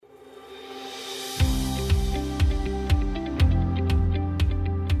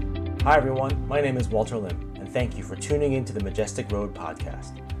Hi everyone, my name is Walter Lim, and thank you for tuning in to the Majestic Road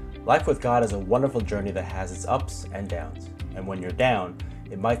podcast. Life with God is a wonderful journey that has its ups and downs, and when you're down,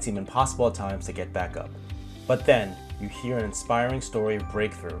 it might seem impossible at times to get back up. But then, you hear an inspiring story of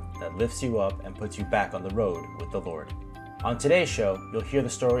breakthrough that lifts you up and puts you back on the road with the Lord. On today's show, you'll hear the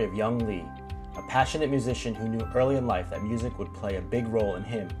story of Young Lee, a passionate musician who knew early in life that music would play a big role in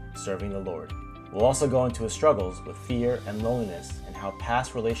him serving the Lord. We'll also go into his struggles with fear and loneliness and how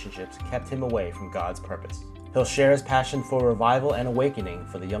past relationships kept him away from God's purpose. He'll share his passion for revival and awakening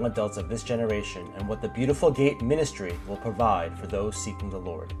for the young adults of this generation and what the Beautiful Gate ministry will provide for those seeking the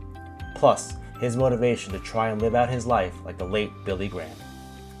Lord. Plus, his motivation to try and live out his life like the late Billy Graham.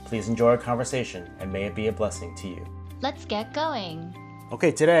 Please enjoy our conversation and may it be a blessing to you. Let's get going.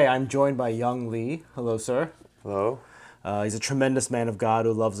 Okay, today I'm joined by Young Lee. Hello, sir. Hello. He's a tremendous man of God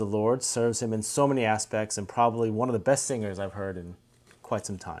who loves the Lord, serves him in so many aspects, and probably one of the best singers I've heard in quite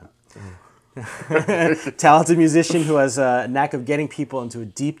some time. Talented musician who has a knack of getting people into a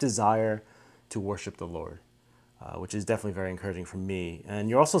deep desire to worship the Lord, which is definitely very encouraging for me. And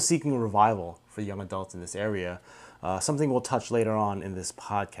you're also seeking a revival for young adults in this area, something we'll touch later on in this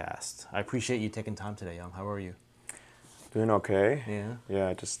podcast. I appreciate you taking time today, Young. How are you? Doing okay. Yeah?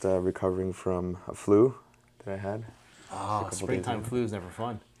 Yeah, just recovering from a flu that I had. Oh, springtime flu is never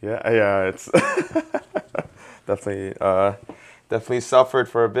fun. Yeah, it's definitely suffered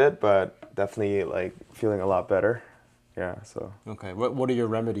for a bit, but definitely like feeling a lot better. Yeah, so. Okay, what are your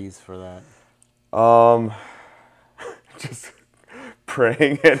remedies for that? Just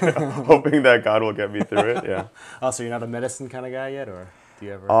praying and hoping that God will get me through it. Yeah. Oh, so you're not a medicine kind of guy yet, or do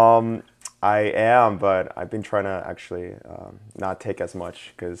you ever? I am, but I've been trying to actually not take as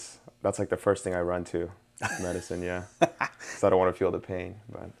much because that's like the first thing I run to. Medicine, yeah. So I don't want to feel the pain,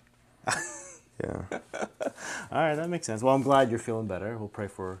 but yeah. All right, that makes sense. Well, I'm glad you're feeling better. We'll pray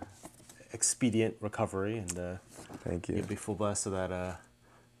for expedient recovery, and Thank you. you'll be full blessed so that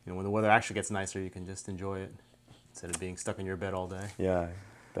when the weather actually gets nicer, you can just enjoy it instead of being stuck in your bed all day. Yeah,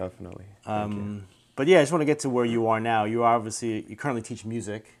 definitely. Thank you. But yeah, I just want to get to where you are now. You currently teach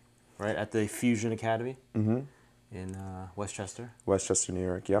music, right, at the Fusion Academy. Mm-hmm. In Westchester? Westchester, New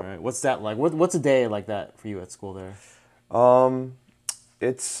York, yep. Right. What's that like? What's a day like that for you at school there?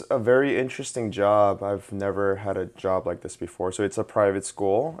 It's a very interesting job. I've never had a job like this before. So it's a private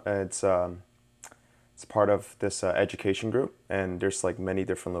school. It's part of this education group, and there's like many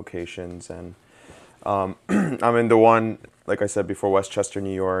different locations. And I'm in the one, like I said before, Westchester,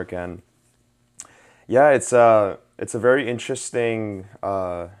 New York, and yeah, it's a very interesting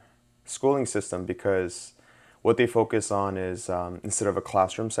schooling system because what they focus on is instead of a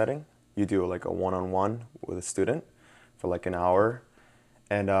classroom setting, you do like a one-on-one with a student for like an hour.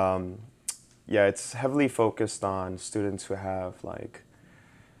 And yeah, it's heavily focused on students who have like,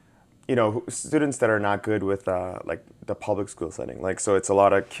 students that are not good with like the public school setting. Like, so it's a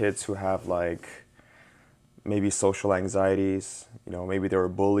lot of kids who have like maybe social anxieties, maybe they were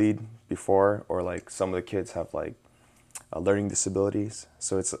bullied before, or like some of the kids have like learning disabilities.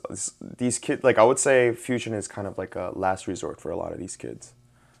 So it's these kids, like I would say Fusion is kind of like a last resort for a lot of these kids.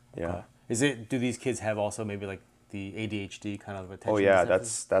 Yeah. Okay. Do these kids have also maybe like the ADHD kind of attention? Oh yeah,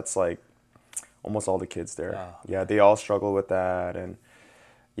 deficit? that's like almost all the kids there. Oh, okay. Yeah, they all struggle with that, and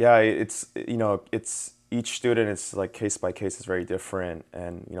yeah, it's each student is like case by case is very different,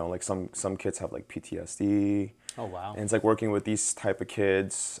 and like some kids have like PTSD. Oh wow. And it's like working with these type of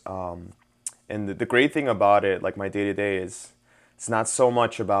kids. And the great thing about it, like my day-to-day, is it's not so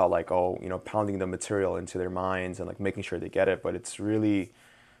much about like, pounding the material into their minds and like making sure they get it, but it's really,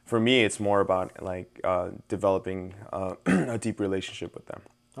 for me, it's more about like developing a deep relationship with them.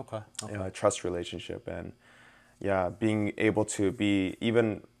 Okay. A trust relationship, and yeah, being able to be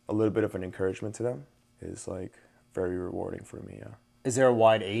even a little bit of an encouragement to them is like very rewarding for me, yeah. Is there a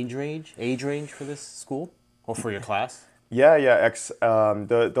wide age range for this school or for your class? Yeah.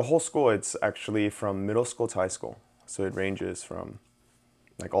 The whole school, it's actually from middle school to high school. So it ranges from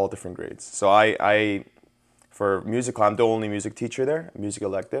like all different grades. So I for musical, I'm the only music teacher there, music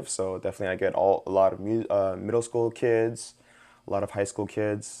elective. So definitely I get a lot of middle school kids, a lot of high school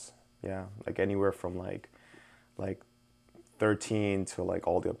kids. Yeah, like anywhere from like 13 to like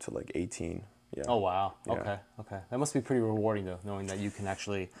all the way up to like 18. Yeah. Oh wow. Yeah. Okay. That must be pretty rewarding though, knowing that you can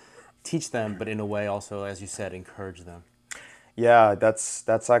actually teach them, but in a way also, as you said, encourage them. Yeah,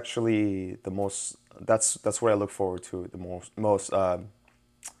 that's actually the most. That's what I look forward to the most.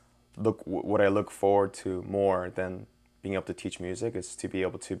 What I look forward to more than being able to teach music is to be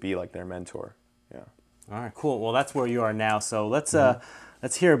able to be like their mentor. Yeah. All right, cool. Well, that's where you are now. So let's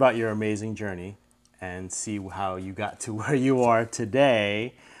hear about your amazing journey and see how you got to where you are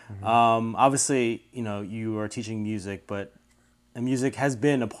today. Obviously, you are teaching music, and music has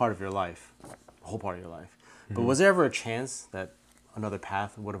been a part of your life, a whole part of your life. But was there ever a chance that another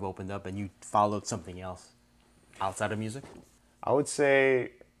path would have opened up and you followed something else outside of music? I would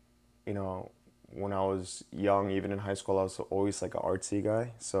say, when I was young, even in high school, I was always like an artsy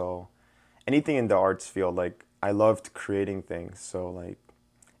guy. So anything in the arts field, like I loved creating things. So like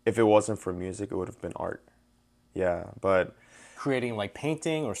if it wasn't for music, it would have been art. Yeah, but Creating like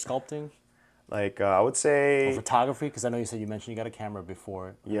painting or sculpting like I would or say, photography? Because I know you mentioned you got a camera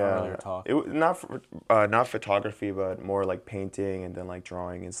before in our yeah, earlier talk. not photography, but more like painting and then like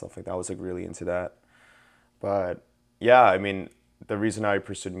drawing and stuff like that. I was like really into that. But yeah, I mean, the reason I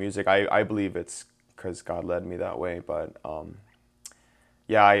pursued music, I believe it's because God led me that way. But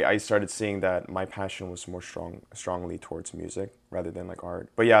yeah, I started seeing that my passion was more strongly towards music rather than like art.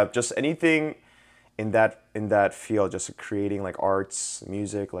 But yeah, just anything in that field, just creating like arts,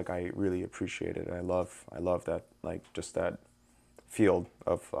 music, like I really appreciate it. I love that, like just that field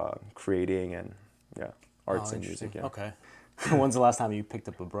of creating and yeah, arts and music. Yeah. Okay. When's the last time you picked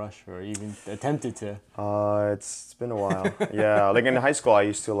up a brush or even attempted to? It's been a while. Yeah, like in high school, I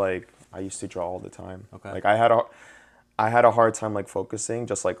used to draw all the time. Okay. Like I had a hard time like focusing,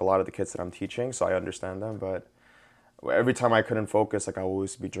 just like a lot of the kids that I'm teaching. So I understand them, but every time I couldn't focus, like I would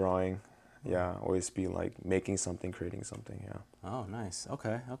always be drawing. Yeah, always be like making something, creating something. Yeah. Oh, nice.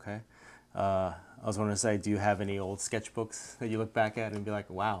 Okay. I was going to say, do you have any old sketchbooks that you look back at and be like,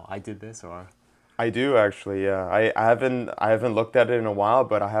 wow, I did this? Or I do actually. Yeah, I haven't looked at it in a while,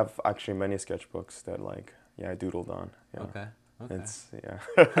 but I have actually many sketchbooks that like I doodled on. Yeah. Okay. It's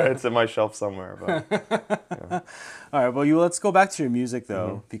it's in my shelf somewhere, but yeah. All right. Well, let's go back to your music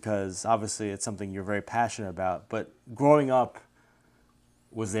though, because obviously it's something you're very passionate about. But growing up,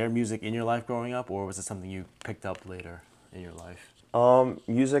 was there music in your life growing up, or was it something you picked up later in your life?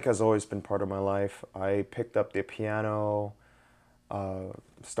 Music has always been part of my life. I picked up the piano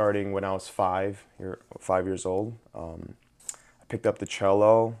starting when I was 5 years old. I picked up the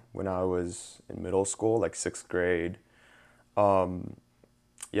cello when I was in middle school, like sixth grade.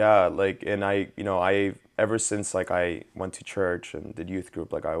 Yeah, like, and I ever since like I went to church and did youth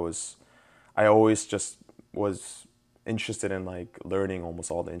group, like I always just was interested in like learning almost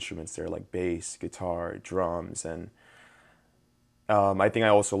all the instruments there, like bass, guitar, drums, and I think I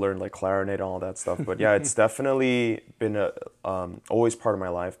also learned like clarinet and all that stuff. But yeah, it's definitely been always part of my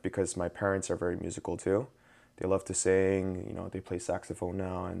life because my parents are very musical too. They love to sing, they play saxophone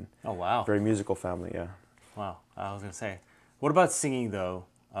now, and Oh, wow. very musical family, yeah. Wow. I was going to say, what about singing though?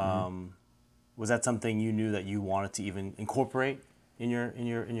 Was that something you knew that you wanted to even incorporate in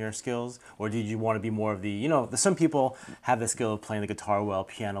your skills, or did you want to be more of the some people have the skill of playing the guitar well,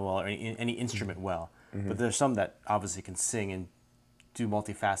 piano well, or any instrument well, but there's some that obviously can sing and do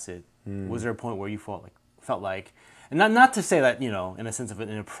multifaceted. Was there a point where you felt like, and not to say that in a sense of it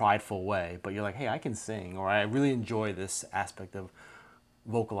in a prideful way, but you're like, hey, I can sing, or I really enjoy this aspect of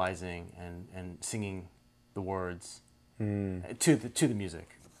vocalizing and singing the words to the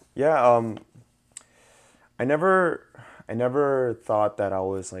music? Yeah, I never thought that I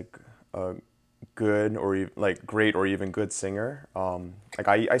was like a good or like great or even good singer. Like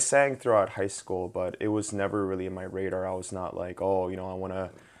I sang throughout high school, but it was never really in my radar. I was not like, oh, I want to,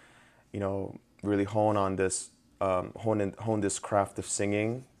 really hone this craft of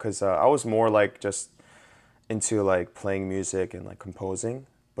singing, because I was more like just into like playing music and like composing,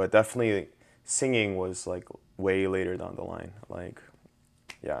 but definitely singing was like way later down the line. Like,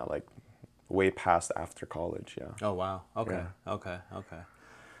 yeah, like way past after college. Yeah. Oh, wow. Okay. Yeah. Okay.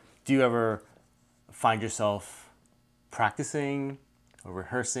 Do you ever find yourself practicing or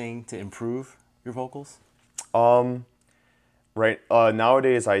rehearsing to improve your vocals? Right.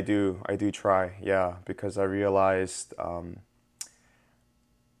 Nowadays I do try. Yeah, because I realized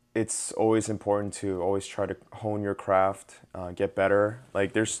it's always important to always try to hone your craft, get better.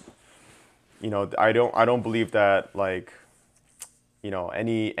 Like there's, I don't believe that like,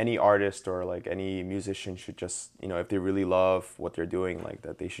 any artist or like any musician should just, if they really love what they're doing, like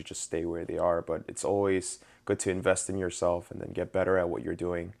that they should just stay where they are. But it's always good to invest in yourself and then get better at what you're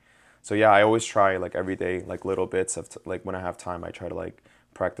doing. So yeah, I always try like every day, like little bits of like when I have time, I try to like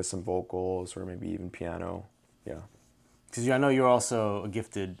practice some vocals or maybe even piano. Yeah. Because I know you're also a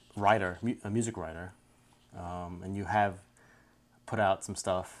gifted writer, a music writer, and you have put out some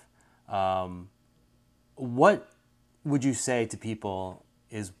stuff. What would you say to people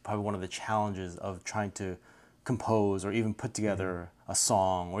is probably one of the challenges of trying to compose or even put together a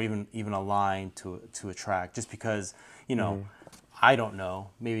song or even a line to a track? Just because, I don't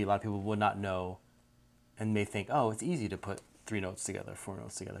know, maybe a lot of people would not know and may think, oh, it's easy to put 3 notes together, 4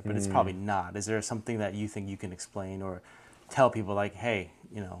 notes together, but it's probably not. Is there something that you think you can explain or tell people like, hey,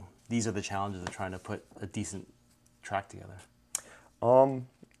 these are the challenges of trying to put a decent track together?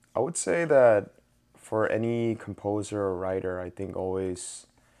 I would say that for any composer or writer, I think always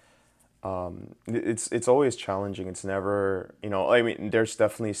it's always challenging. It's never, I mean, there's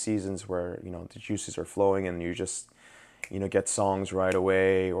definitely seasons where, the juices are flowing and you just, get songs right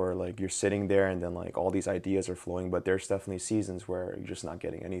away, or like you're sitting there and then like all these ideas are flowing, but there's definitely seasons where you're just not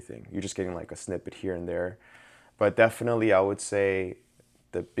getting anything. You're just getting like a snippet here and there. But definitely I would say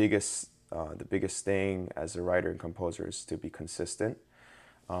the biggest thing as a writer and composer is to be consistent.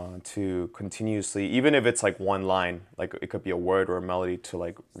 To continuously, even if it's like one line, like it could be a word or a melody, to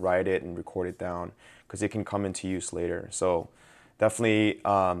like write it and record it down, because it can come into use later. So definitely,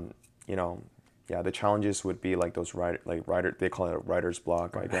 the challenges would be like those writer, they call it a writer's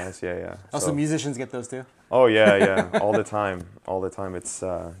block, I guess. Yeah. So musicians get those too? Oh yeah, all the time. It's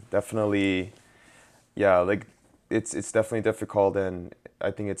definitely, like it's definitely difficult, and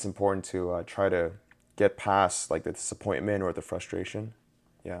I think it's important to try to get past like the disappointment or the frustration.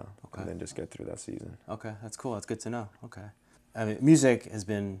 Yeah, okay. And then just get through that season. Okay, that's cool. That's good to know. Okay. I mean, music has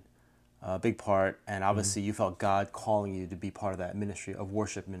been a big part, and obviously you felt God calling you to be part of that ministry, of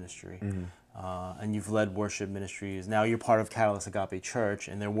worship ministry. And you've led worship ministries. Now you're part of Catalyst Agape Church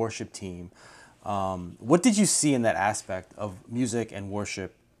and their worship team. What did you see in that aspect of music and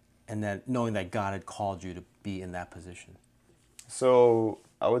worship, and that knowing that God had called you to be in that position? So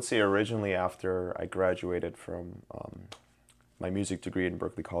I would say originally after I graduated from my music degree in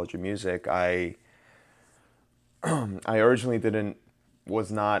Berklee College of Music, I originally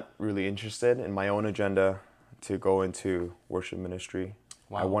was not really interested in my own agenda to go into worship ministry.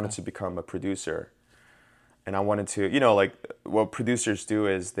 Wow, I wanted to become a producer. And I wanted to, like what producers do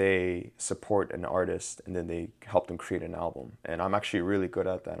is they support an artist and then they help them create an album. And I'm actually really good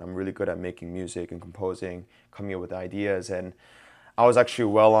at that. I'm really good at making music and composing, coming up with ideas. And I was actually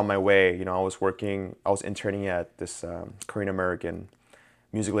well on my way. I was interning at this Korean American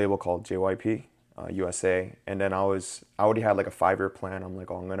music label called JYP USA, and then I already had like a 5-year plan. I'm like,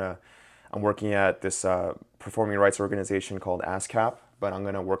 I'm working at this performing rights organization called ASCAP, but I'm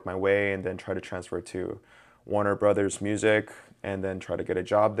gonna work my way and then try to transfer to Warner Brothers Music and then try to get a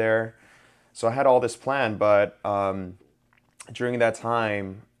job there. So I had all this plan, but during that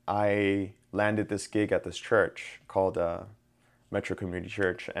time, I landed this gig at this church called Metro Community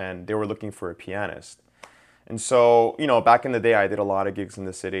Church, and they were looking for a pianist. And so, back in the day, I did a lot of gigs in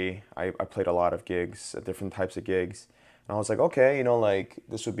the city. I played a lot of gigs, different types of gigs. And I was like, okay, like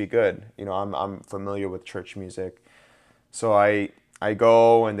this would be good. I'm familiar with church music. So I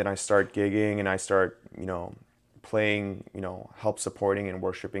go and then I start gigging and I start, playing, help supporting and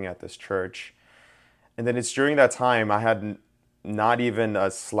worshiping at this church. And then it's during that time I had not even a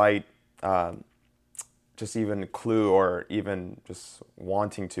slight just even clue or even just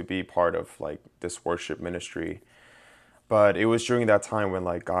wanting to be part of like this worship ministry. But it was during that time when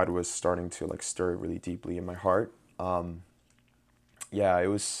like God was starting to like stir really deeply in my heart.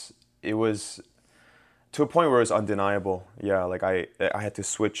 It was to a point where it was undeniable. Yeah, like I had to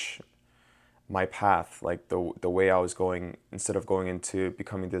switch my path, like the way I was going. Instead of going into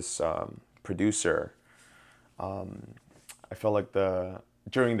becoming this producer, I felt like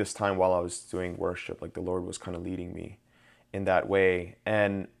during this time while I was doing worship, like the Lord was kind of leading me in that way.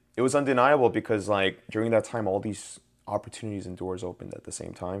 And it was undeniable because like during that time, all these opportunities and doors opened at the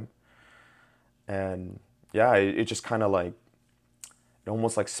same time. And yeah, it just kind of like, it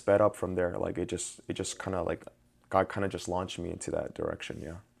almost like sped up from there. Like it just kind of like, God kind of just launched me into that direction.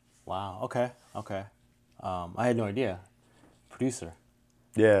 Yeah. Wow. Okay. I had no idea. Producer.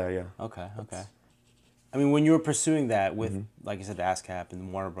 Yeah. Okay. I mean, when you were pursuing that with, like you said, the ASCAP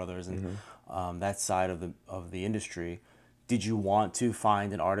and Warner Brothers and that side of the industry, did you want to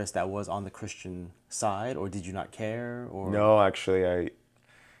find an artist that was on the Christian side, or did you not care? Or no, actually, it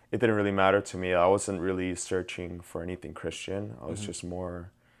didn't really matter to me. I wasn't really searching for anything Christian. I was just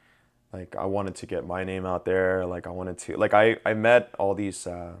more like I wanted to get my name out there. Like I met all these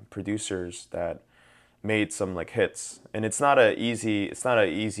producers that made some like hits, and it's not an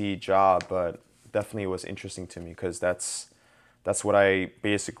easy job, but definitely was interesting to me because that's what I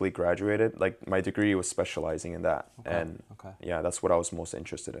basically graduated. Like my degree was specializing in that. Yeah, that's what I was most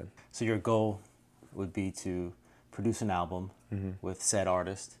interested in. So your goal would be to produce an album with said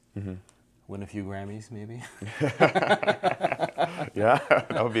artist, win a few Grammys maybe. Yeah,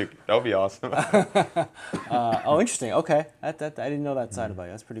 that would be awesome. Oh, interesting. Okay, I didn't know that side about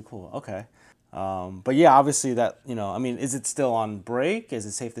you. That's pretty cool. Okay. But yeah, obviously that, I mean, is it still on break? Is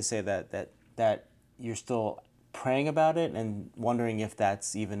it safe to say that you're still praying about it and wondering if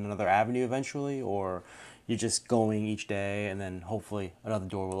that's even another avenue eventually, or you're just going each day and then hopefully another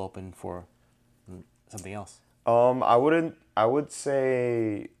door will open for something else? I wouldn't. I would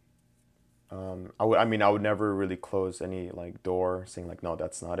say. I would. I mean, I would never really close any like door, saying like, no,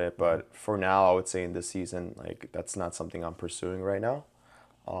 that's not it. But for now, I would say in this season, like that's not something I'm pursuing right now.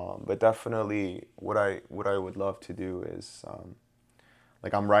 But definitely, what I would love to do is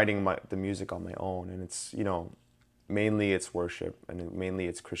like I'm writing the music on my own, and it's mainly it's worship and mainly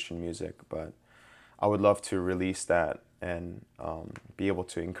it's Christian music. But I would love to release that and be able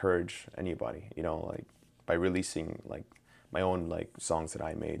to encourage anybody, like by releasing like my own like songs that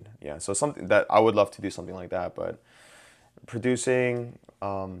I made. Yeah, so something that I would love to do something like that, but producing,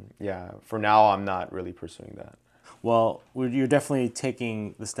 yeah, for now I'm not really pursuing that. Well, you're definitely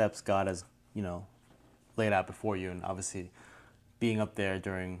taking the steps God has, laid out before you, and obviously being up there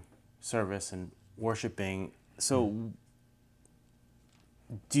during service and worshiping. So,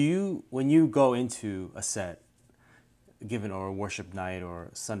 when you go into a set, given or a worship night or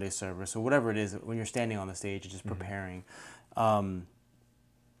Sunday service or whatever it is, when you're standing on the stage and just preparing,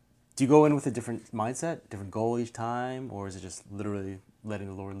 do you go in with a different mindset, different goal each time, or is it just literally letting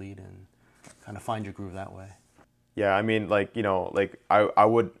the Lord lead and kind of find your groove that way? Yeah, I mean, like, like I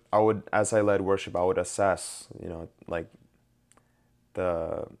would, as I led worship, I would assess, like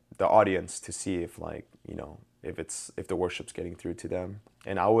the audience to see if like, if the worship's getting through to them.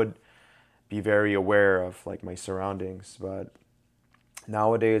 And I would be very aware of like my surroundings. But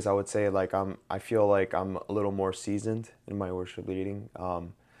nowadays I would say like I feel like I'm a little more seasoned in my worship leading.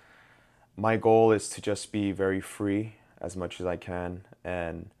 My goal is to just be very free as much as I can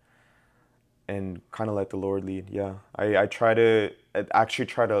and kind of let the Lord lead. Yeah, I actually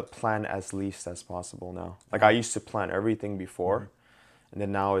try to plan as least as possible now. Like I used to plan everything before, and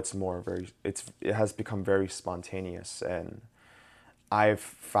then now it's it has become very spontaneous, and I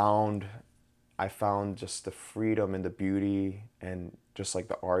found just the freedom and the beauty and just like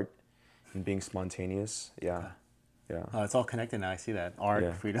the art and being spontaneous. Yeah. Yeah. Oh, it's all connected now. I see that. Art,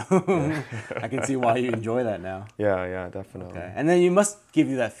 Yeah. freedom. I can see why you enjoy that now. Yeah, definitely. Okay. And then you must give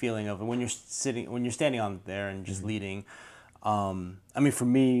you that feeling of when you're standing on there and just leading. I mean, for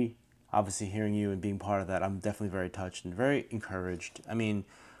me, obviously hearing you and being part of that, I'm definitely very touched and very encouraged. I mean,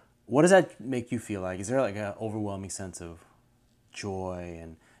 what does that make you feel like? Is there like an overwhelming sense of joy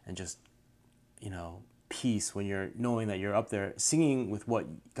and just, peace when you're knowing that you're up there singing with what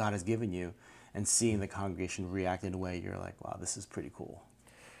God has given you and seeing the congregation react in a way you're like, wow, this is pretty cool?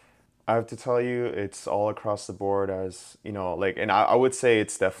 I have to tell you, it's all across the board as, like, and I would say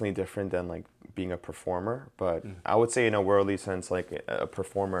it's definitely different than like being a performer, but I would say in a worldly sense, like a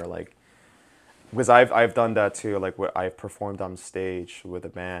performer, like, because I've done that too, like what I've performed on stage with a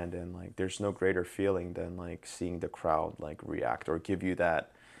band, and like there's no greater feeling than like seeing the crowd like react or give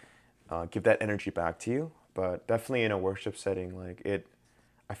that energy back to you. But definitely in a worship setting, like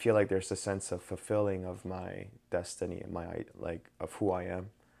I feel like there's a sense of fulfilling of my destiny and of who I am,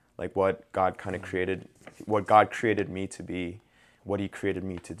 like what God kind of created, what God created me to be, what He created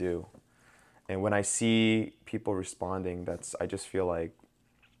me to do. And when I see people responding, I just feel like,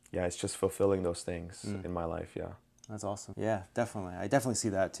 yeah, it's just fulfilling those things in my life. Yeah. That's awesome. Yeah, definitely. I definitely see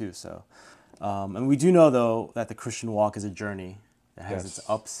that too. So, and we do know though that the Christian walk is a journey that has its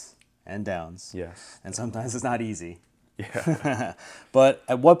ups and downs. Yes. And sometimes it's not easy. Yeah. But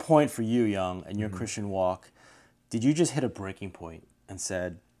at what point for you, Young, in your Christian walk, did you just hit a breaking point and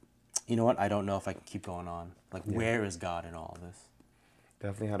said, you know what, I don't know if I can keep going on? Like, where is God in all of this?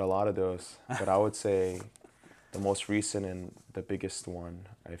 Definitely had a lot of those, but I would say the most recent and the biggest one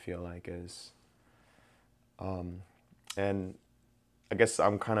I feel like is, and I guess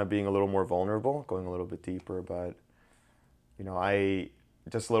I'm kind of being a little more vulnerable, going a little bit deeper, but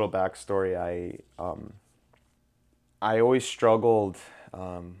just a little backstory. I always struggled,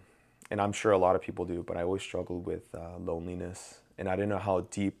 and I'm sure a lot of people do, but I always struggled with loneliness, and I didn't know how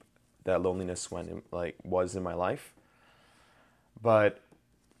deep that loneliness was in my life. But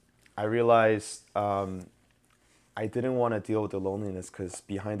I realized I didn't want to deal with the loneliness because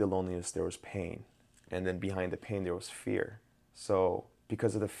behind the loneliness there was pain, and then behind the pain there was fear. So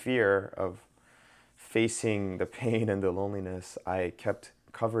because of the fear of facing the pain and the loneliness, I kept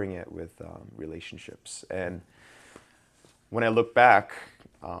covering it with relationships. And when I look back,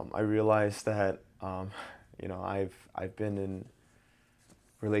 I realized that I've been in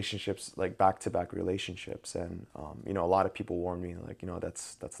relationships, like back-to-back relationships, and a lot of people warned me, like,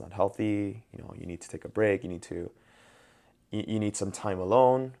 that's not healthy. You need to take a break. You need some time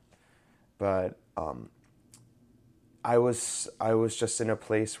alone. But I was just in a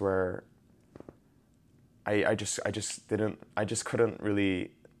place where I just couldn't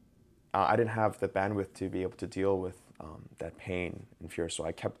really, I didn't have the bandwidth to be able to deal with that pain and fear. So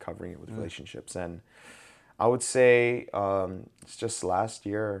I kept covering it with relationships. And I would say it's just last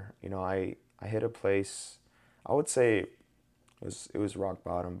year, you know, I hit a place, I would say it was rock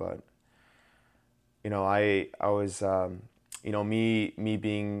bottom, but you know, I was, you know, me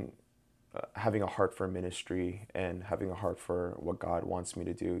being, having a heart for ministry and having a heart for what God wants me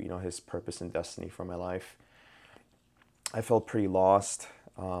to do, you know, His purpose and destiny for my life. I felt pretty lost.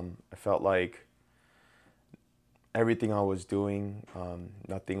 I felt like everything I was doing,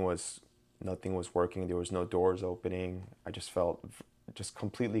 nothing was working. There was no doors opening. I just felt just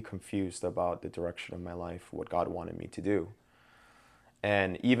completely confused about the direction of my life, what God wanted me to do.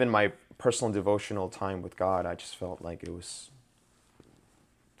 And even my personal devotional time with God, I just felt like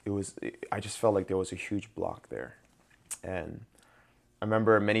I just felt like there was a huge block there. And I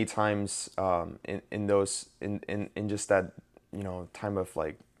remember many times in just that, you know, time of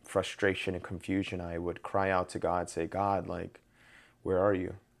like frustration and confusion, I would cry out to God, say, God, like, where are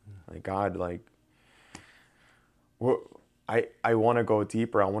you? Like, God, like, I want to go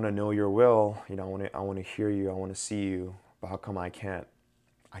deeper. I want to know your will. You know, I want to hear you. I want to see you. But how come I can't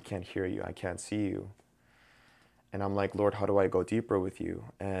hear you? I can't see you. And I'm like, Lord, how do I go deeper with you?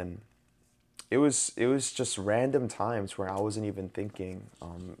 And it was just random times where I wasn't even thinking.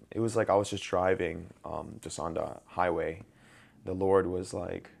 It was like I was just driving, just on the highway. The Lord was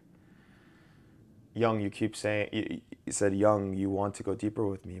like, Young, you keep saying, he said, Young, you want to go deeper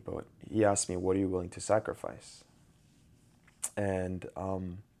with me, but He asked me, what are you willing to sacrifice? And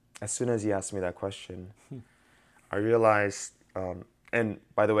as soon as He asked me that question, I realized, and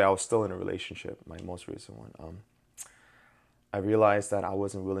by the way, I was still in a relationship, my most recent one. I realized that I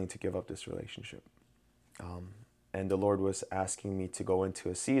wasn't willing to give up this relationship. And the Lord was asking me to go into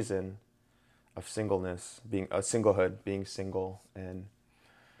a season of singleness, being single, and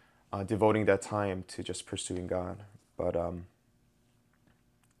devoting that time to just pursuing God. But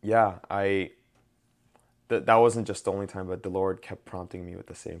yeah, that wasn't just the only time, but the Lord kept prompting me with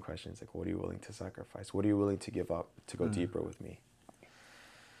the same questions, like, what are you willing to sacrifice? What are you willing to give up to go deeper with me?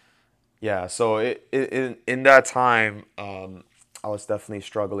 Yeah, so in that time, I was definitely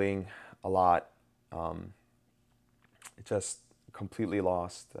struggling a lot. Just completely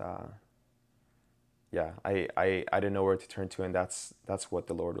lost. Yeah, I didn't know where to turn to, and that's what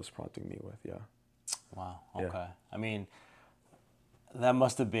the Lord was prompting me with. Yeah. Wow. Okay. Yeah. I mean, that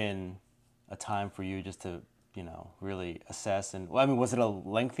must have been a time for you just to, you know, really assess. And well, I mean, was it a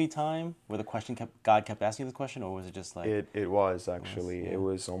lengthy time where God kept asking you the question, or was it just like it was actually it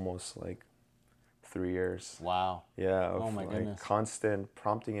was almost like 3 years. Wow. Yeah. Oh Of my like goodness. constant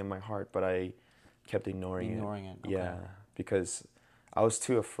prompting in my heart, but I kept ignoring it. Okay. Yeah, because I was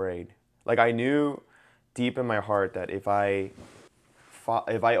too afraid. Like I knew deep in my heart that if I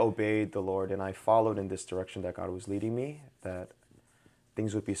obeyed the Lord and I followed in this direction that God was leading me, that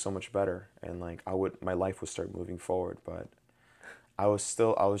things would be so much better, and like my life would start moving forward. But I was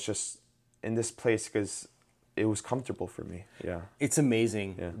just in this place because it was comfortable for me. Yeah. It's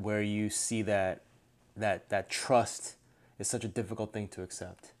amazing Yeah. where you see that trust is such a difficult thing to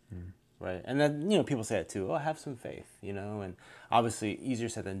accept. Right. And then, you know, people say it too. Oh, have some faith, you know, and obviously easier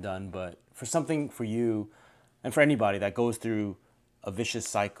said than done. But for you and for anybody that goes through a vicious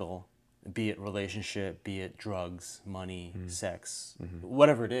cycle, be it relationship, be it drugs, money, sex,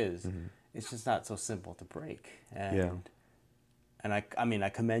 whatever it is, it's just not so simple to break. And I mean, I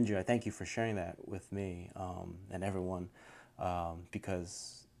commend you. I thank you for sharing that with me and everyone,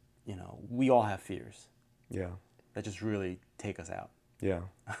 because, you know, we all have fears. Yeah. That just really take us out. Yeah.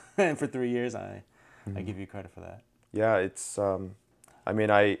 And for 3 years, I give you credit for that. Yeah, it's I mean,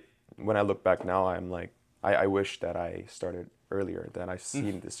 when I look back now, I'm like I wish that I started earlier, that I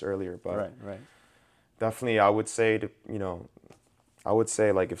seen this earlier, but Right. definitely I would say to, you know, I would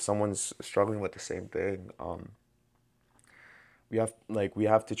say like if someone's struggling with the same thing, we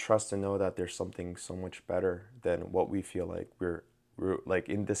have to trust and know that there's something so much better than what we feel like we're like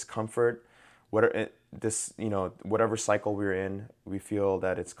in discomfort. You know, whatever cycle we're in, we feel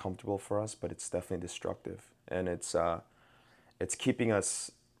that it's comfortable for us, but it's definitely destructive, and it's keeping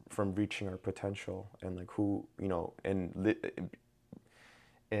us from reaching our potential and like who, you know, and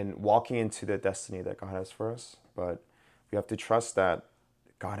walking into the destiny that God has for us. But we have to trust that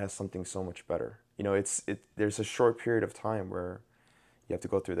God has something so much better. You know, there's a short period of time where you have to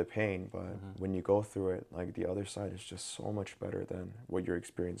go through the pain, but when you go through it, like the other side is just so much better than what you're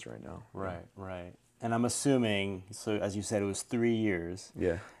experiencing right now. Right. And I'm assuming, so as you said, it was 3 years.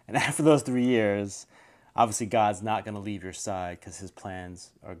 Yeah. And after those 3 years, obviously God's not going to leave your side because His plans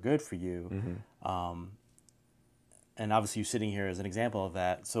are good for you. and obviously you're sitting here as an example of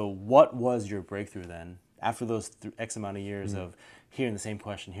that. So what was your breakthrough then? After those X amount of years of hearing the same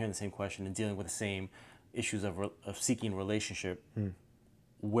question, and dealing with the same issues of seeking relationship,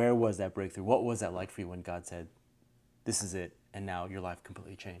 where was that breakthrough? What was that like for you when God said, this is it, and now your life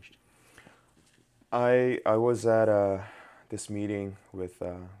completely changed? I was at this meeting with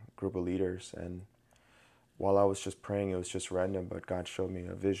a group of leaders, and while I was just praying, it was just random, but God showed me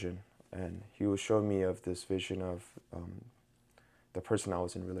a vision, and He was showing me of this vision of the person I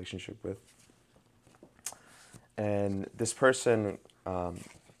was in relationship with, and this person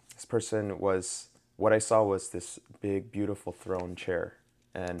was, what I saw was this big, beautiful throne chair,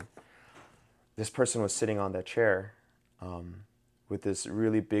 and this person was sitting on that chair with this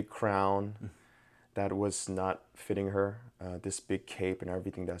really big crown that was not fitting her, this big cape and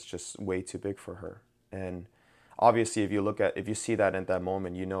everything that's just way too big for her. And obviously, if you see that in that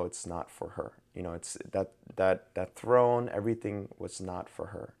moment, you know it's not for her. You know, it's that throne, everything was not for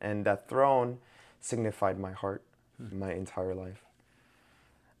her. And that throne signified my heart, my entire life.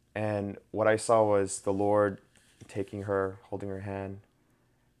 And what I saw was the Lord taking her, holding her hand,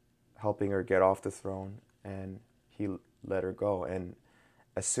 helping her get off the throne, and He let her go. And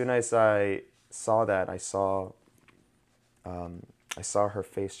as soon as I saw that, I saw her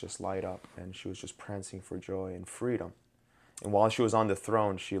face just light up, and she was just prancing for joy and freedom. And while she was on the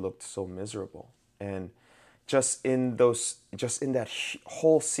throne, she looked so miserable. And just in that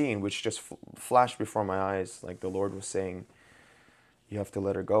whole scene, which just flashed before my eyes, like the Lord was saying, you have to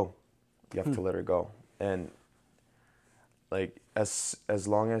let her go. You have to let her go. And like as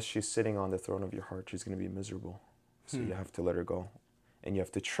long as she's sitting on the throne of your heart, she's going to be miserable. So you have to let her go. And you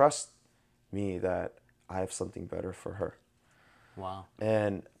have to trust me that I have something better for her. Wow.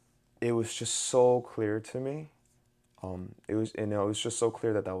 And it was just so clear to me. It was just so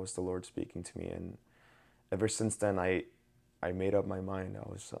clear that was the Lord speaking to me. And ever since then, I made up my mind.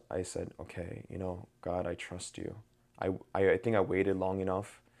 I said, okay, God, I trust you. I think I waited long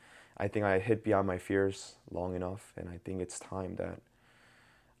enough. I think I hid beyond my fears long enough. And I think it's time that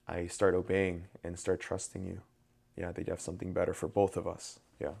I start obeying and start trusting you. Yeah, that you have something better for both of us.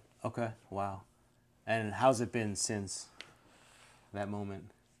 Yeah. Okay. Wow. And how's it been since that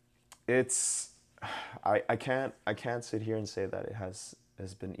moment? It's, I can't sit here and say that it has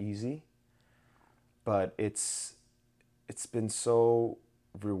been easy, but it's been so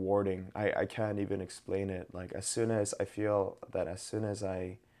rewarding. I can't even explain it. Like as soon as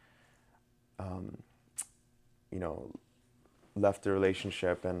I left the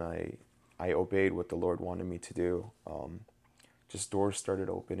relationship and I obeyed what the Lord wanted me to do, just doors started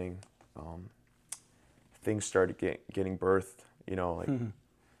opening, things started getting birthed,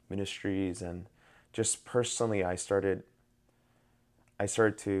 ministries, and just personally I started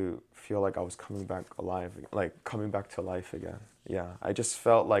to feel like I was coming back alive, like coming back to life again. Yeah, I just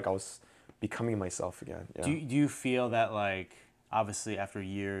felt like I was becoming myself again. Yeah. Do you feel that, like, obviously after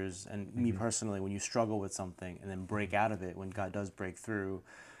years, and me personally, when you struggle with something and then break out of it, when God does break through,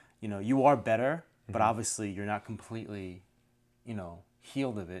 you are better, but obviously you're not completely,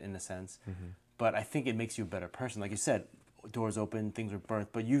 healed of it in a sense. But I think it makes you a better person. Like you said, doors open, things are birthed,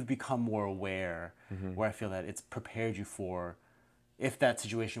 but you've become more aware, where I feel that it's prepared you for, if that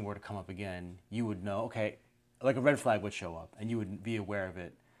situation were to come up again, you would know, okay, like a red flag would show up, and you would be aware of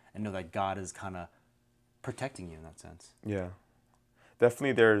it and know that God is kind of protecting you in that sense. Yeah,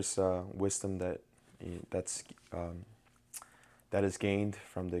 definitely. There's wisdom that is gained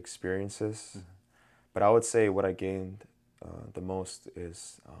from the experiences, but I would say what I gained the most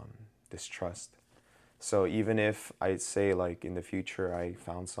is this trust. So even if I say, like, in the future I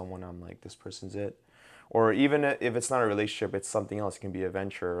found someone, I'm like, this person's it, or even if it's not a relationship, it's something else. It can be a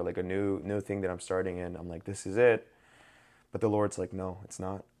venture, or like a new thing that I'm starting in. I'm like, this is it. But the Lord's like, no, it's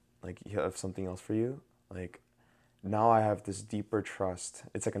not. Like, you have something else for you. Like, now I have this deeper trust.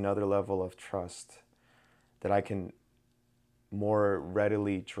 It's like another level of trust that I can more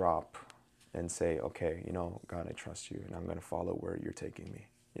readily drop and say, okay, God, I trust you, and I'm going to follow where you're taking me.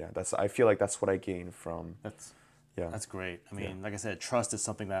 Yeah, I feel like that's what I gained from. That's great. I mean, like I said, trust is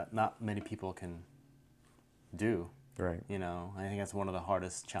something that not many people can do. Right. I think that's one of the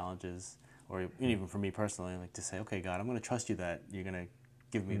hardest challenges, or even for me personally, like to say, okay, God, I'm going to trust you that you're going to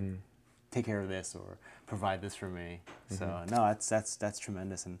give me, take care of this or provide this for me. So no, that's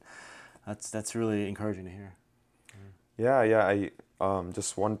tremendous, and that's really encouraging to hear. Yeah. I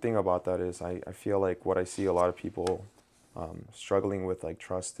just one thing about that is I feel like what I see a lot of people struggling with, like,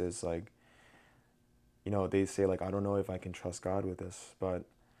 trust is, like, they say, like, I don't know if I can trust God with this, but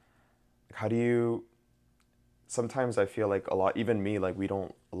how do you? Sometimes I feel like a lot, even me, like, we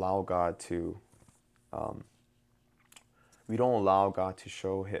don't allow God to we don't allow God to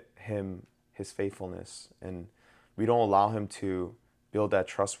show him his faithfulness, and we don't allow him to build that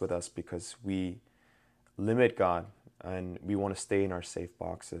trust with us because we limit God and we want to stay in our safe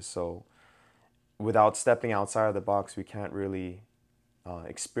boxes. So without stepping outside of the box, we can't really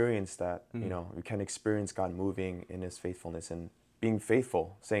experience that. You know, we can experience God moving in his faithfulness and being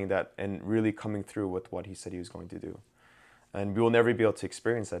faithful, saying that, and really coming through with what he said he was going to do. And we will never be able to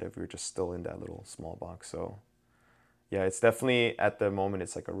experience that if we're just still in that little small box. So yeah, it's definitely, at the moment,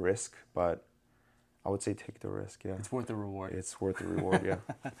 it's like a risk, but I would say take the risk. Yeah, It's worth the reward. it's worth the reward. Yeah.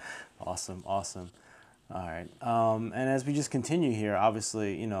 Awesome. All right. And as we just continue here,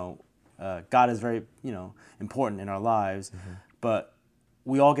 obviously, you know, God is very, you know, important in our lives, but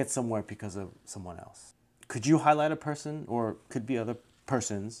we all get somewhere because of someone else. Could you highlight a person, or could be other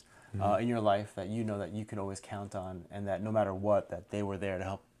persons in your life that you know that you can always count on, and that no matter what, that they were there to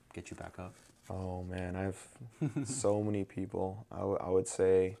help get you back up? Oh man, I have so many people. I would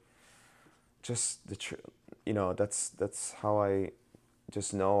say just you know, that's how I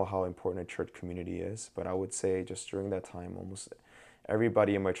just know how important a church community is. But I would say just during that time, almost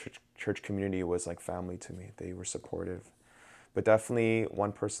everybody in my church community was like family to me. They were supportive. But definitely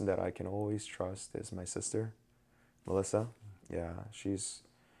one person that I can always trust is my sister, Melissa. Yeah, she's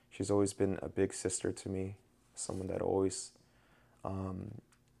always been a big sister to me, someone that always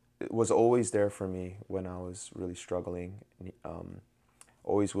was always there for me when I was really struggling,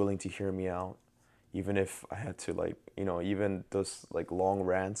 always willing to hear me out, even if I had to, like, you know, even those like long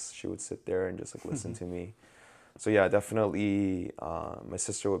rants, she would sit there and just like listen to me. So yeah, definitely my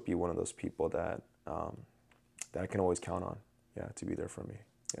sister would be one of those people that that I can always count on, yeah, to be there for me.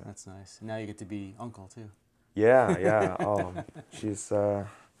 Yeah. That's nice. Now you get to be uncle too. Yeah. Oh, she's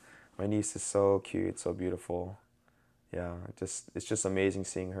my niece is so cute, so beautiful. Yeah, it's just amazing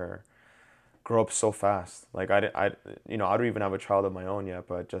seeing her grow up so fast. Like I you know, I don't even have a child of my own yet,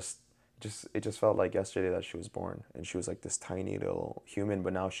 but it just felt like yesterday that she was born, and she was like this tiny little human,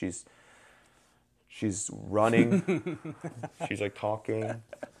 but now she's running, she's like talking.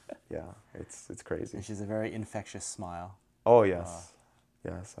 Yeah, it's crazy. And she's a very infectious smile. Oh yes.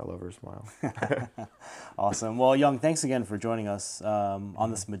 Yes, I love her smile. Awesome. Well, Young, thanks again for joining us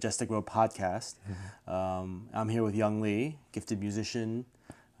on this Majestic Road podcast. I'm here with Young Lee, gifted musician,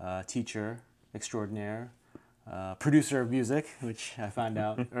 teacher extraordinaire, producer of music, which I found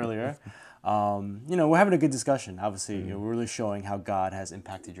out earlier. You know, we're having a good discussion. Obviously, you know, we're really showing how God has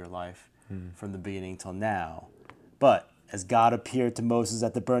impacted your life from the beginning till now. But as God appeared to Moses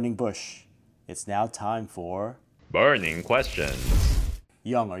at the burning bush, it's now time for Burning Questions.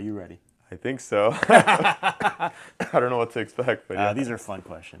 Young, are you ready? I think so. I don't know what to expect, but yeah. These are fun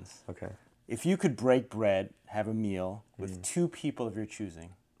questions. Okay. If you could break bread, have a meal with two people of your choosing,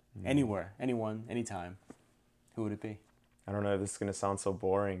 anywhere, anyone, anytime, who would it be? I don't know if this is gonna sound so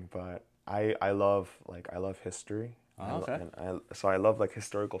boring, but I love history. Oh, okay. So I love like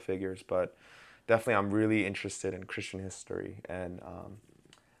historical figures, but definitely I'm really interested in Christian history, and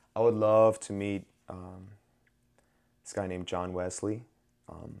I would love to meet this guy named John Wesley.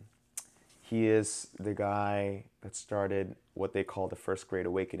 He is the guy that started what they call the First Great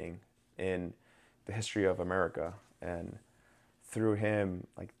Awakening in the history of America, and through him,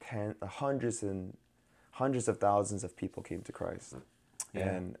 like hundreds of thousands of people came to Christ. Yeah.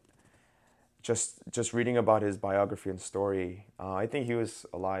 And just reading about his biography and story, I think he was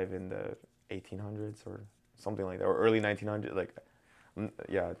alive in the 1800s or something like that, or early 1900s. Like,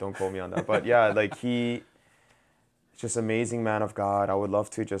 yeah, don't quote me on that, but yeah, like just amazing man of God. I would love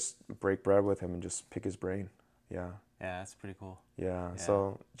to just break bread with him and just pick his brain. Yeah. Yeah, that's pretty cool. Yeah.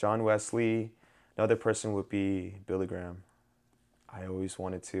 So John Wesley. Another person would be Billy Graham. I always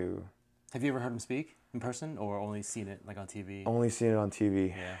wanted to. Have you ever heard him speak in person, or only seen it like on TV? Only seen it on TV.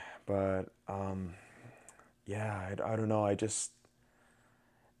 Yeah. But yeah, I don't know. I just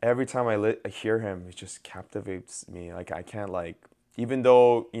every time I hear him, it just captivates me. Like I can't like. Even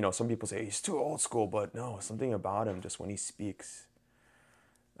though, you know, some people say he's too old school, but no, something about him, just when he speaks,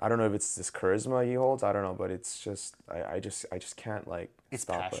 I don't know if it's this charisma he holds, I don't know, but it's just, I just can't like it's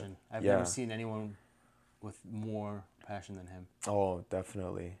stop passion. it. I've never seen anyone with more passion than him. Oh,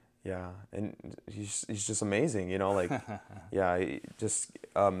 definitely. Yeah. And he's just amazing, you know, like, yeah, just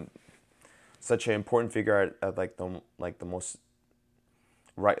such an important figure at the most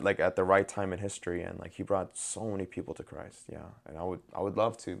right, like at the right time in history, and like he brought so many people to Christ. Yeah, and I would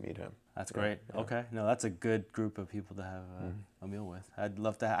love to meet him. That's great. Yeah. Okay, no, that's a good group of people to have a meal with.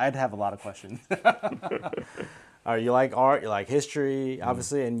 I'd have a lot of questions. All right, you like art, you like history,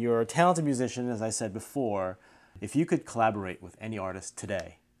 obviously, and you're a talented musician, as I said before. If you could collaborate with any artist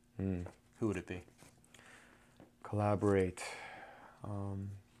today, who would it be? Collaborate.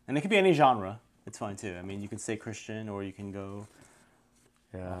 And it could be any genre. It's fine too. I mean, you can say Christian or you can go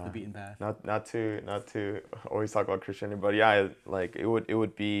Yeah. off the beaten path. Not to always talk about Christianity, but yeah, like it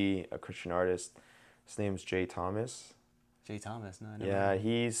would be a Christian artist. His name's Jay Thomas. Jay Thomas, no, I never Yeah, heard of him.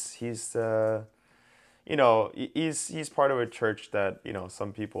 he's he's part of a church that,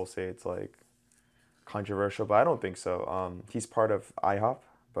 some people say it's like controversial, but I don't think so. He's part of IHOP,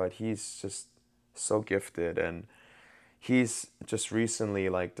 but he's just so gifted, and he's just recently,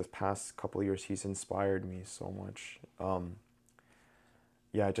 like the past couple of years, he's inspired me so much.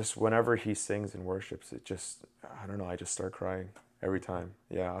 Yeah, just whenever he sings and worships, I don't know, I just start crying every time.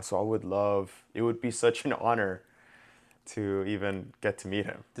 Yeah, so it would be such an honor to even get to meet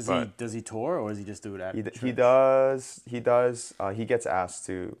him. Does he tour or does he just do it at He church? does. He gets asked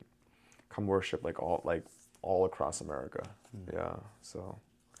to come worship all across America. Yeah, so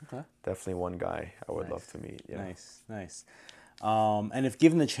Okay. definitely one guy I would love Nice. to meet. Yeah. Nice. And if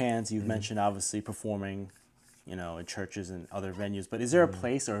given the chance, you've mentioned obviously performing, in churches and other venues, but is there a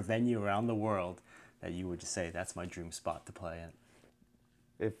place or a venue around the world that you would just say that's my dream spot to play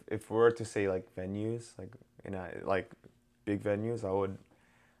in? If we were to say like venues, like big venues, I would,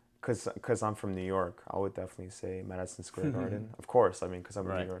 cause I'm from New York, I would definitely say Madison Square Garden. Of course, I mean, cause I'm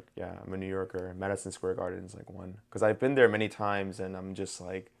in Right. New York. Yeah, I'm a New Yorker. Madison Square Garden is like one, cause I've been there many times, and I'm just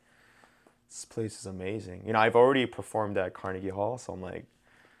like, this place is amazing. I've already performed at Carnegie Hall, so I'm like,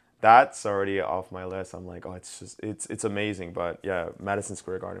 that's already off my list. I'm like, oh, it's amazing. But yeah, Madison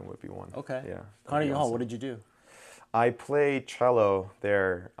Square Garden would be one. Okay. Yeah. that'd Carnegie be Hall, awesome. what did you do? I played cello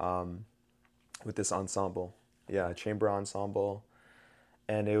there with this ensemble. Yeah, chamber ensemble,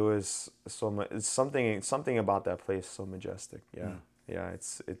 and it was it's something about that place so majestic. Yeah, yeah.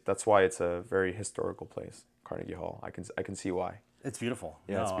 That's why it's a very historical place, Carnegie Hall. I can see why. It's beautiful.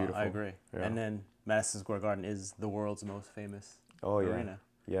 Yeah, it's No, beautiful. I agree. Yeah. And then Madison Square Garden is the world's most famous Oh yeah, arena.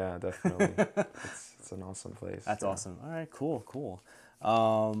 yeah, definitely. It's an awesome place. That's Yeah. awesome. All right, cool.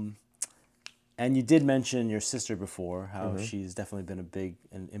 And you did mention your sister before, how she's definitely been a big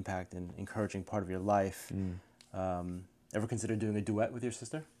impact and encouraging part of your life. Ever consider doing a duet with your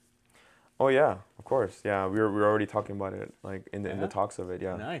sister? Oh yeah, of course. Yeah, we were already talking about it, like in Yeah? the talks of it.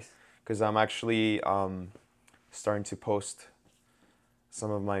 Yeah. Nice. Because I'm actually starting to post some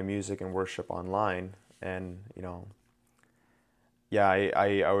of my music and worship online, and yeah,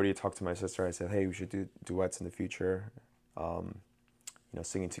 I already talked to my sister. I said, hey, we should do duets in the future,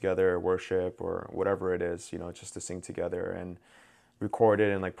 singing together, worship, or whatever it is, just to sing together and record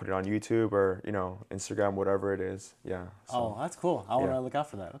it and like put it on YouTube or Instagram, whatever it is. Yeah. Oh, that's cool. I want to yeah. look out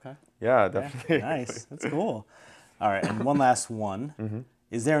for that. Okay. Yeah, Yeah, definitely. nice. That's cool. All right, and one last one.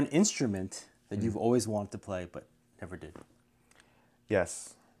 Is there an instrument that you've always wanted to play but never did?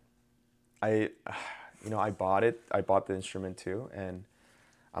 Yes. I bought it. I bought the instrument too, and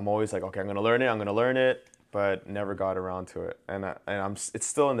I'm always like, okay, I'm gonna learn it, but never got around to it. And it's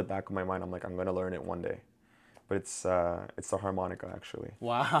still in the back of my mind. I'm like, I'm gonna learn it one day, but it's the harmonica actually.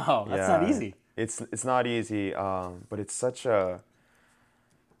 Wow, that's not Yeah. easy. It's not easy, but it's such a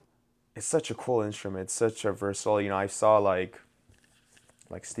cool instrument. It's such a versatile. I saw like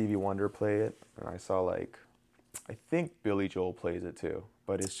Stevie Wonder play it, and I saw I think Billy Joel plays it too.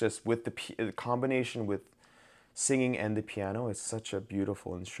 But it's just with the combination with singing and the piano, it's such a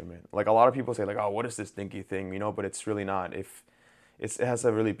beautiful instrument. Like a lot of people say like, oh, what is this dinky thing? But it's really not. It has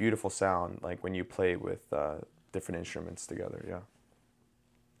a really beautiful sound, like when you play with different instruments together. Yeah.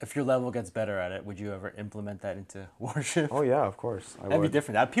 If your level gets better at it, would you ever implement that into worship? Oh yeah, of course. I That'd be would.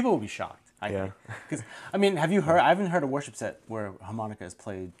 different. People would be shocked. I Yeah. think. Because I mean, have you heard? I haven't heard a worship set where harmonica is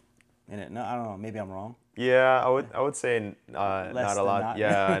played in it. No, I don't know. Maybe I'm wrong. Yeah, I would say not Less a than lot. not.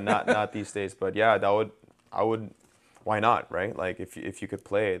 Yeah, not these days. But yeah, I would. Why not, right? Like if you could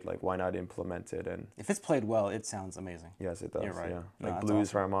play it, like why not implement it? And If it's played well, it sounds amazing. yes, it does. You're right. Yeah, No, like that's blues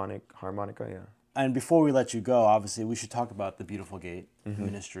awesome. harmonica. Yeah. And before we let you go, obviously, we should talk about the Beautiful Gate Mm-hmm.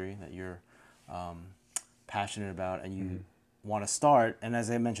 ministry that you're passionate about and you want to start. And as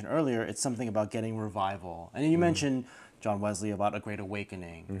I mentioned earlier, it's something about getting revival. And you Mm-hmm. mentioned John Wesley about a great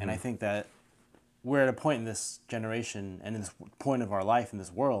awakening. And I think that we're at a point in this generation and in this point of our life in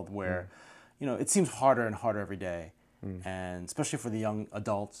this world where, it seems harder and harder every day. And especially for the young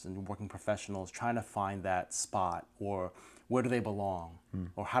adults and working professionals, trying to find that spot or where do they belong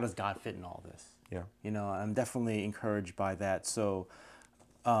or how does God fit in all this? Yeah. I'm definitely encouraged by that. So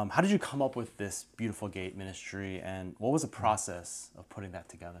how did you come up with this Beautiful Gate ministry and what was the process of putting that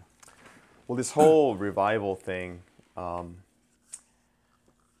together? Well, this whole revival thing,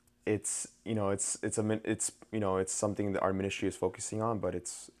 it's it's something that our ministry is focusing on, but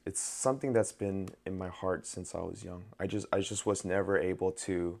it's something that's been in my heart since I was young. I just was never able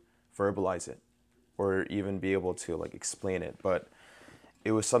to verbalize it or even be able to like explain it, but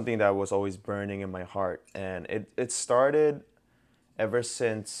it was something that was always burning in my heart, and it started ever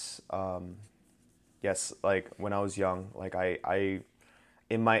since yes, like when I was young. Like I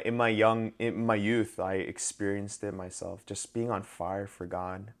in my youth, I experienced it myself, just being on fire for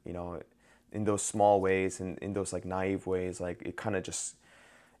God, in those small ways and in those like naive ways. Like it kind of just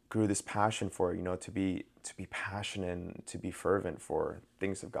grew this passion for, to be passionate and to be fervent for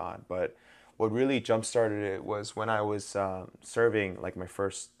things of God. But what really jump started it was when I was serving, like my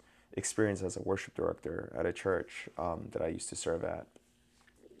first experience as a worship director at a church that I used to serve at.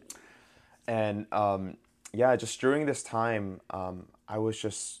 And yeah, just during this time, God was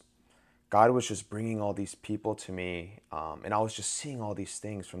just bringing all these people to me, and I was just seeing all these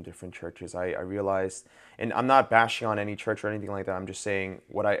things from different churches. I realized, and I'm not bashing on any church or anything like that. I'm just saying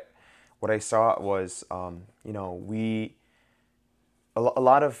what I saw was, a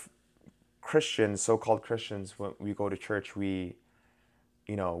lot of Christians, so-called Christians, when we go to church, we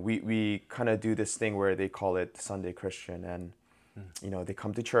kind of do this thing where they call it Sunday Christian, and they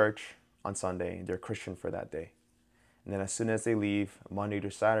come to church on Sunday and they're Christian for that day. And then as soon as they leave, Monday to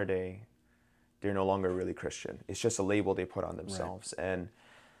Saturday, they're no longer really Christian. It's just a label they put on themselves. Right. And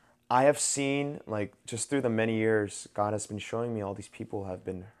I have seen, like, just through the many years, God has been showing me all these people have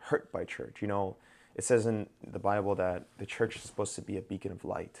been hurt by church. It says in the Bible that the church is supposed to be a beacon of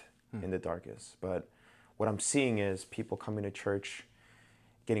light in the darkest. But what I'm seeing is people coming to church,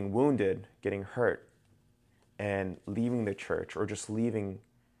 getting wounded, getting hurt, and leaving the church, or just leaving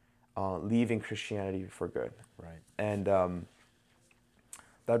Christianity for good. Right. And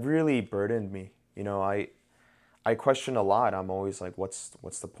that really burdened me. I question a lot. I'm always like, what's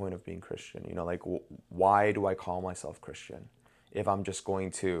the point of being Christian? Like, why do I call myself Christian if I'm just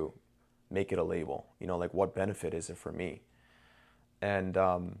going to make it a label? Like, what benefit is it for me? And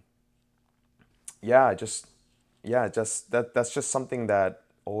that's just something that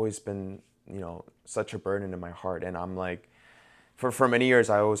always been, such a burden in my heart. And I'm like, for many years,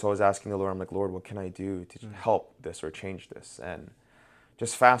 I was always asking the Lord, I'm like, Lord, what can I do to help this or change this? And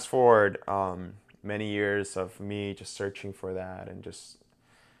just fast forward many years of me just searching for that, and just,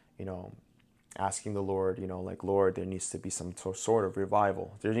 asking the Lord, like, Lord, there needs to be some sort of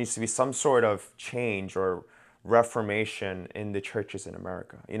revival. There needs to be some sort of change or reformation in the churches in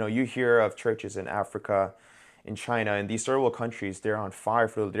America. You hear of churches in Africa, in China, in these third world countries. They're on fire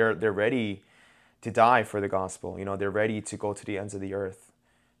they're ready to die for the gospel. They're ready to go to the ends of the earth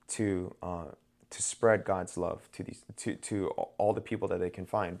to spread God's love to all the people that they can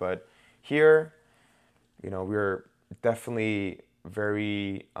find. But here, we're definitely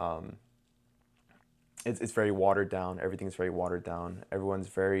very it's very watered down. Everything's very watered down. Everyone's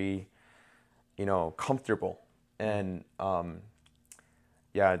very comfortable. And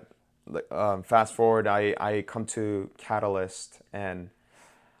fast forward, I come to Catalyst, and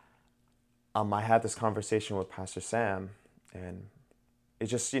I had this conversation with Pastor Sam, and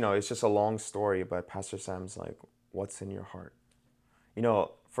it's just a long story, but Pastor Sam's like, what's in your heart?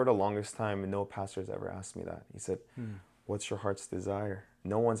 For the longest time, no pastor's ever asked me that. He said, what's your heart's desire?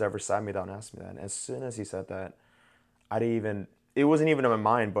 No one's ever sat me down and asked me that. And as soon as he said that, it wasn't even in my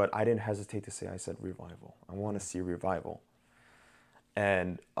mind, but I didn't hesitate to say, I said, revival. I want to see revival.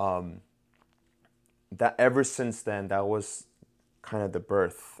 And that ever since then, that was kind of the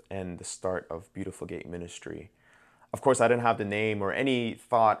birth and the start of Beautiful Gate Ministry. Of course, I didn't have the name or any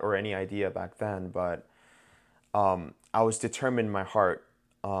thought or any idea back then, but I was determined in my heart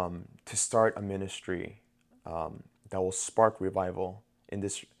to start a ministry that will spark revival in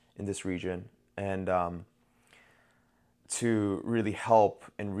this region, and to really help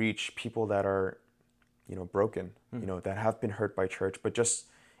and reach people that are, broken, that have been hurt by church, but just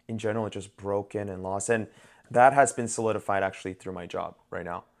in general, just broken and lost. And that has been solidified actually through my job right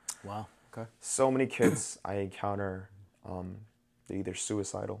now. Wow. Okay. So many kids I encounter, they're either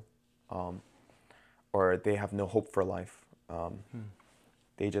suicidal, or they have no hope for life.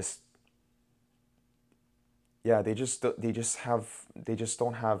 They just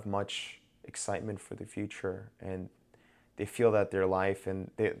don't have much excitement for the future, and they feel that their life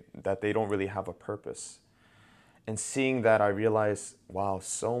that they don't really have a purpose. And seeing that, I realized, wow,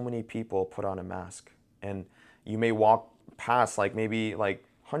 so many people put on a mask, and you may walk past maybe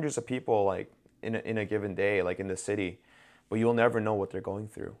hundreds of people in a given day, in the city, but you'll never know what they're going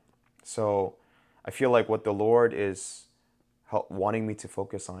through. So I feel like what the Lord is wanting me to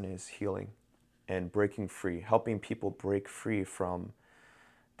focus on is healing and breaking free, helping people break free from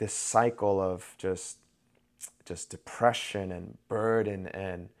this cycle of just depression and burden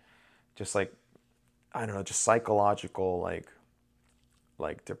and just like, I don't know, just psychological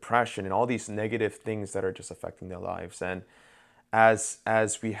like depression and all these negative things that are just affecting their lives. And as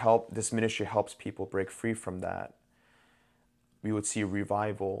we help, this ministry helps people break free from that, we would see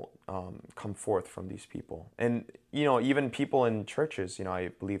revival come forth from these people. And, even people in churches, I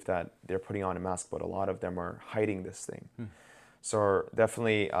believe that they're putting on a mask, but a lot of them are hiding this thing. So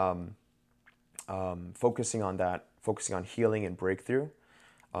definitely focusing on that, focusing on healing and breakthrough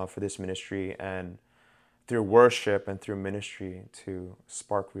for this ministry, and through worship and through ministry to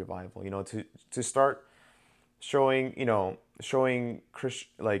spark revival, to start showing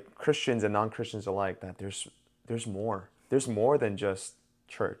Christians and non-Christians alike that there's more. There's more than just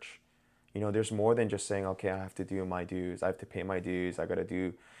church. There's more than just saying, okay, I have to do my dues. I have to pay my dues. I got to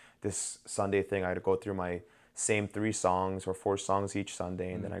do this Sunday thing. I got to go through my same 3 songs or 4 songs each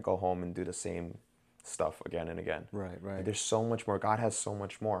Sunday, and then I go home and do the same stuff again and again. Right. And there's so much more. God has so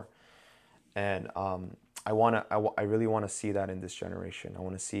much more. And I really want to see that in this generation. I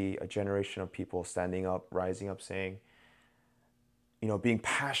want to see a generation of people standing up, rising up, saying, being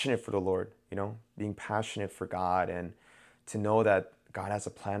passionate for the Lord, being passionate for God, and to know that God has a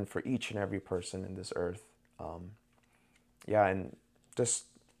plan for each and every person in this earth. And just,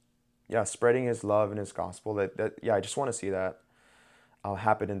 spreading His love and His gospel. I just want to see that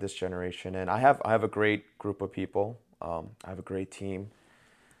happen in this generation. And I have a great group of people. I have a great team.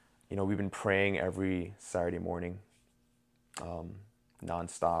 We've been praying every Saturday morning,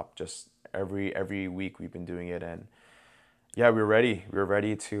 nonstop. Just every week we've been doing it, and we're ready. We're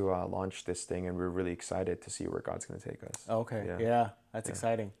ready to launch this thing, and we're really excited to see where God's going to take us. Okay, that's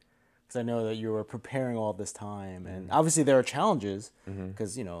exciting, because I know that you were preparing all this time, and obviously there are challenges,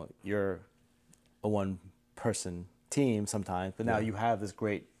 because you're a one-person team sometimes, but now you have this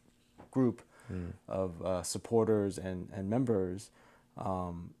great group of supporters and members.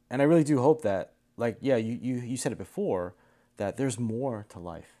 And I really do hope that, you said it before, that there's more to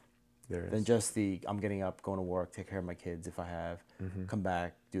life than just I'm getting up, going to work, take care of my kids if I have, come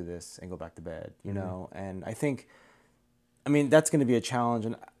back, do this, and go back to bed, And I think, that's going to be a challenge,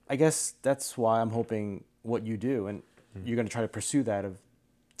 and I guess that's why I'm hoping what you do, and you're going to try to pursue that of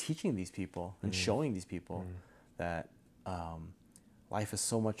teaching these people and showing these people that life is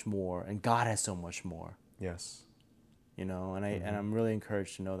so much more, and God has so much more. Yes. And I'm really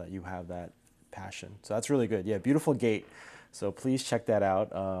encouraged to know that you have that passion. So that's really good. Yeah, beautiful gate. So please check that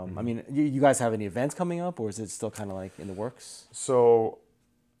out. You guys have any events coming up, or is it still kind of like in the works? So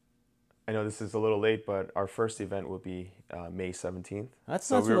I know this is a little late, but our first event will be May 17th. That's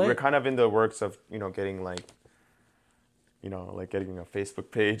not too late. We're kind of in the works of getting getting a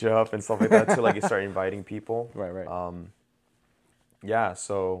Facebook page up and stuff like that to start inviting people. Right.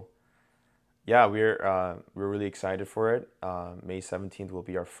 We're really excited for it. May 17th will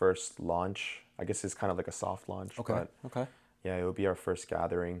be our first launch. I guess it's kind of like a soft launch. Okay. Yeah, it will be our first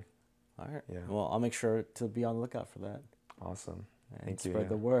gathering. All right. Yeah. Well, I'll make sure to be on the lookout for that. Awesome. Thank you. Spread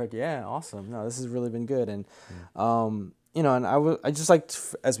the word. Yeah, awesome. No, this has really been good. And, and I just like to,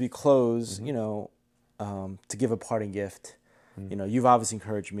 as we close, to give a parting gift. You've obviously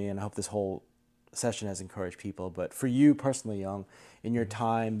encouraged me, and I hope this whole session has encouraged people. But for you personally, Young, in your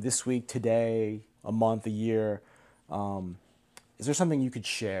time this week, today, a month, a year, is there something you could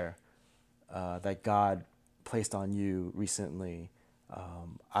share that God placed on you recently,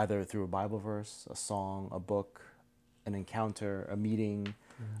 either through a Bible verse, a song, a book, an encounter, a meeting?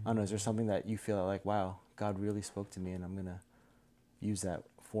 I don't know, is there something that you feel like, wow, God really spoke to me, and I'm going to use that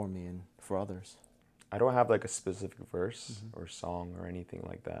for me and for others? I don't have a specific verse or song or anything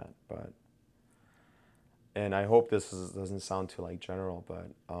like that, but, and I hope this doesn't sound too general,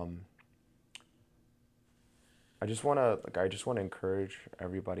 but I just want to encourage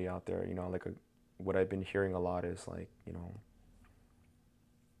everybody out there, what I've been hearing a lot is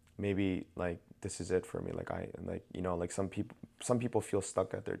maybe this is it for me. Some people feel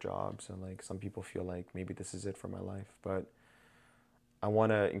stuck at their jobs, and some people feel like maybe this is it for my life. But I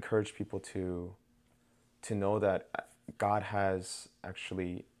want to encourage people to know that God has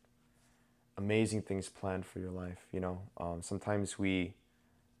actually amazing things planned for your life. Sometimes we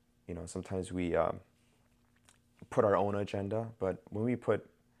put our own agenda, but when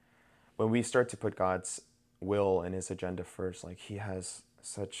we start to put God's will and His agenda first, He has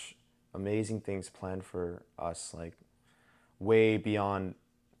such amazing things planned for us, way beyond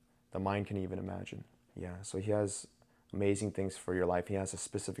the mind can even imagine. Yeah, so He has amazing things for your life. He has a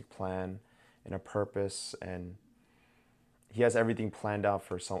specific plan and a purpose, and He has everything planned out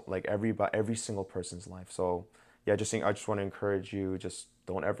for every single person's life. So yeah, I just want to encourage you, just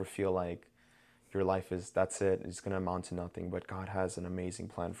Don't ever feel like your life is, that's it, it's going to amount to nothing. But God has an amazing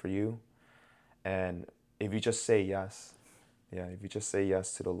plan for you. And if you just say yes, if you just say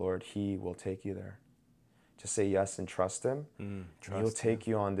yes to the Lord, He will take you there. Just say yes and trust Him. He'll take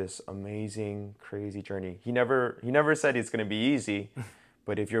you on this amazing, crazy journey. He never said it's going to be easy,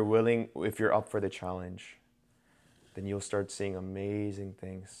 but if you're willing, if you're up for the challenge, then you'll start seeing amazing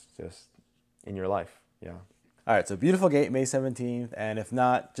things just in your life. Yeah. All right, so Beautiful Gate, May 17th. And if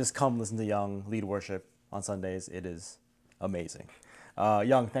not, just come listen to Young lead worship on Sundays. It is amazing.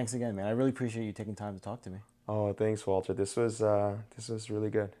 Young, thanks again, man. I really appreciate you taking time to talk to me. Oh, thanks, Walter. This was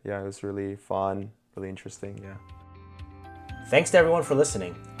really good. Yeah, it was really fun, really interesting. Yeah. Thanks to everyone for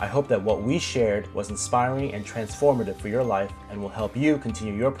listening. I hope that what we shared was inspiring and transformative for your life and will help you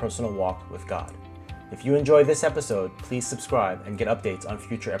continue your personal walk with God. If you enjoyed this episode, please subscribe and get updates on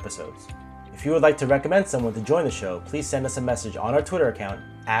future episodes. If you would like to recommend someone to join the show, please send us a message on our Twitter account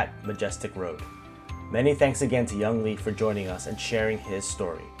 @MajesticRoad. Many thanks again to Young Lee for joining us and sharing his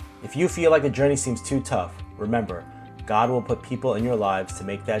story. If you feel like the journey seems too tough, remember, God will put people in your lives to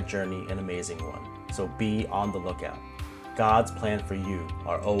make that journey an amazing one. So be on the lookout. God's plan for you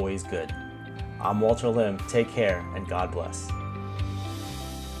are always good. I'm Walter Lim. Take care and God bless.